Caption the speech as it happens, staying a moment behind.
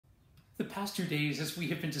The past 2 days, as we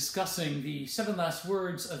have been discussing the 7 last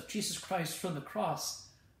words of Jesus Christ from the cross,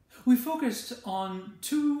 we focused on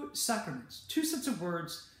 2 sacraments, 2 sets of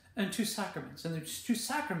words and 2 sacraments. And the 2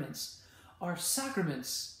 sacraments are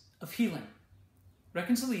sacraments of healing,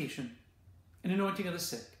 reconciliation, and anointing of the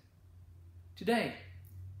sick. Today,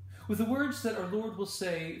 with the words that our Lord will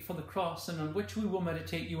say from the cross and on which we will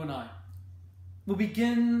meditate, you and I, we'll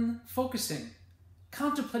begin focusing,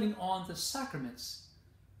 contemplating on the sacraments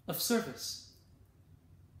of service.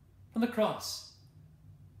 On the cross,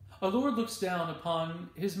 our Lord looks down upon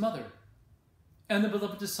his mother and the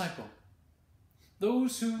beloved disciple,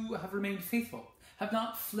 those who have remained faithful, have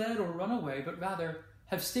not fled or run away, but rather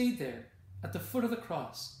have stayed there at the foot of the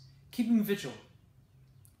cross, keeping vigil,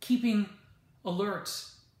 keeping alert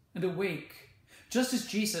and awake, just as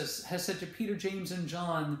Jesus has said to Peter, James, and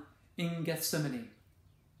John in Gethsemane.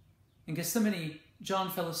 In Gethsemane,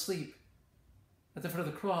 John fell asleep. At the foot of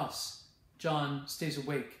the cross, John stays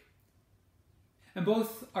awake. And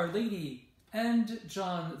both Our Lady and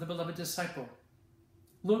John, the beloved disciple,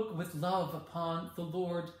 look with love upon the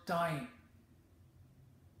Lord dying.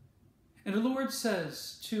 And the Lord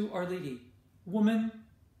says to Our Lady, "Woman,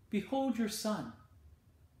 behold your son."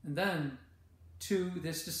 And then to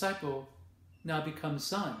this disciple, now become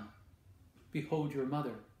son, "Behold your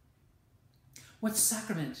mother." What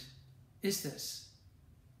sacrament is this?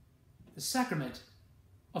 The sacrament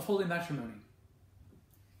of holy matrimony.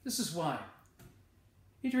 This is why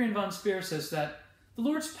Adrian von Speer says that the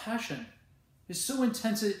Lord's passion is so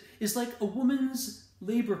intense it is like a woman's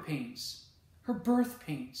labor pains, her birth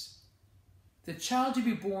pains. The child to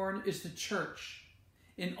be born is the church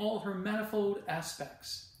in all her manifold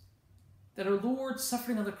aspects. That our Lord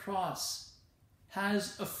suffering on the cross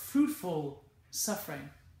has a fruitful suffering,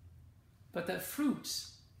 but that fruit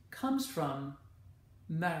comes from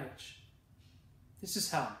marriage. This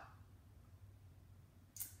is how.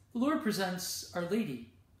 The Lord presents Our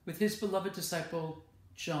Lady with his beloved disciple,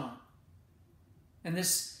 John. And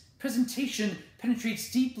this presentation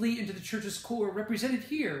penetrates deeply into the church's core, represented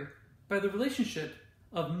here by the relationship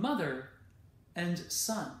of mother and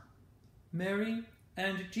son, Mary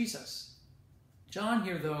and Jesus. John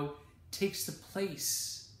here, though, takes the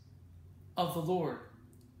place of the Lord.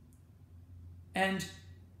 And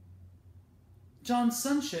John's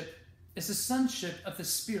sonship is the sonship of the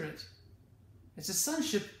Spirit. It's a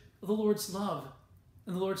sonship of the Lord's love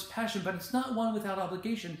and the Lord's passion, but it's not one without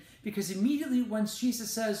obligation, because immediately once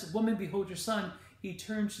Jesus says, "Woman, behold your son," he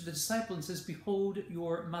turns to the disciple and says, "Behold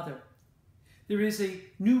your mother." There is a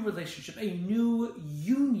new relationship, a new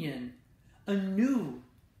union, a new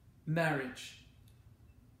marriage.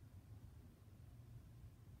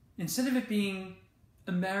 Instead of it being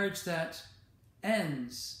a marriage that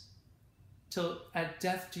ends till at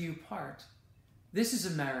death do you part, this is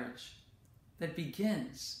a marriage that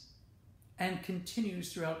begins and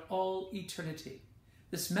continues throughout all eternity.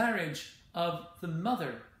 This marriage of the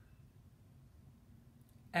mother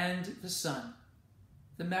and the son,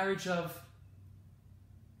 the marriage of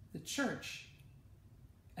the church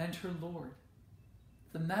and her Lord,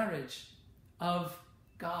 the marriage of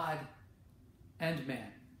God and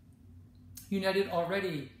man, united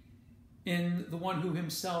already in the one who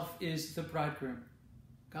himself is the bridegroom.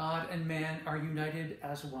 God and man are united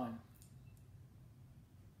as one.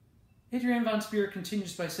 Adrian von Speer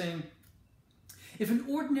continues by saying, if an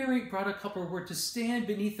ordinary bride couple were to stand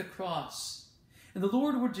beneath the cross, and the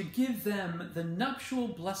Lord were to give them the nuptial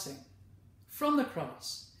blessing from the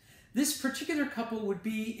cross, this particular couple would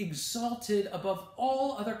be exalted above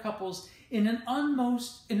all other couples in an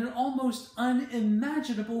almost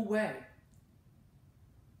unimaginable way.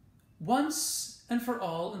 Once and for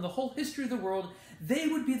all, in the whole history of the world, they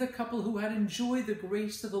would be the couple who had enjoyed the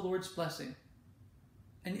grace of the Lord's blessing.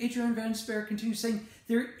 And Adrian van Speer continues saying,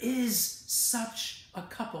 there is such a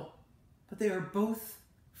couple, but they are both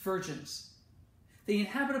virgins. They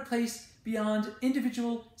inhabit a place beyond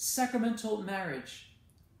individual sacramental marriage,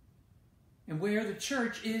 and where the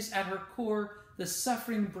church is at her core the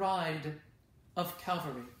suffering bride of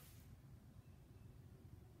Calvary.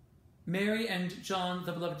 Mary and John,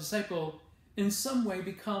 the beloved disciple, in some way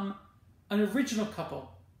become an original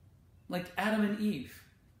couple, like Adam and Eve.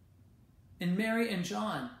 In Mary and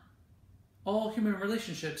John, all human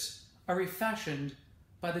relationships are refashioned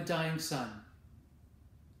by the dying Son.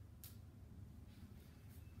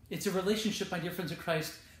 It's a relationship, my dear friends of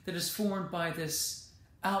Christ, that is formed by this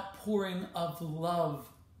outpouring of the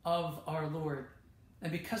love of our Lord.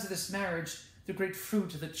 And because of this marriage, the great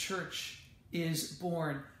fruit of the church is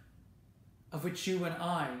born, of which you and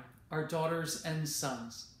I are daughters and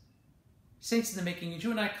sons. Saints in the making, as you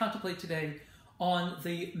and I contemplate today on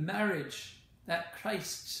the marriage that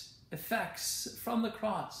Christ effects from the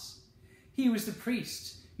cross. He was the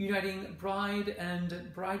priest, uniting bride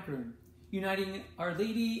and bridegroom, uniting Our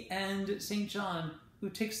Lady and St. John, who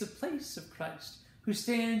takes the place of Christ, who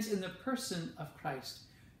stands in the person of Christ.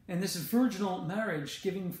 And this virginal marriage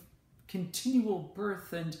giving continual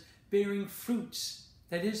birth and bearing fruits,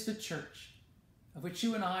 that is the church, of which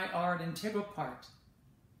you and I are an integral part.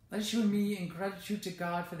 Let you and me, in gratitude to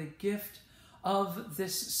God for the gift of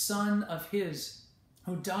this Son of His,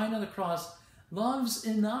 who died on the cross, loves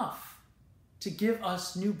enough to give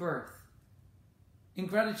us new birth. In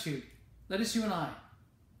gratitude, let us, you and I,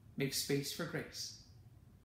 make space for grace.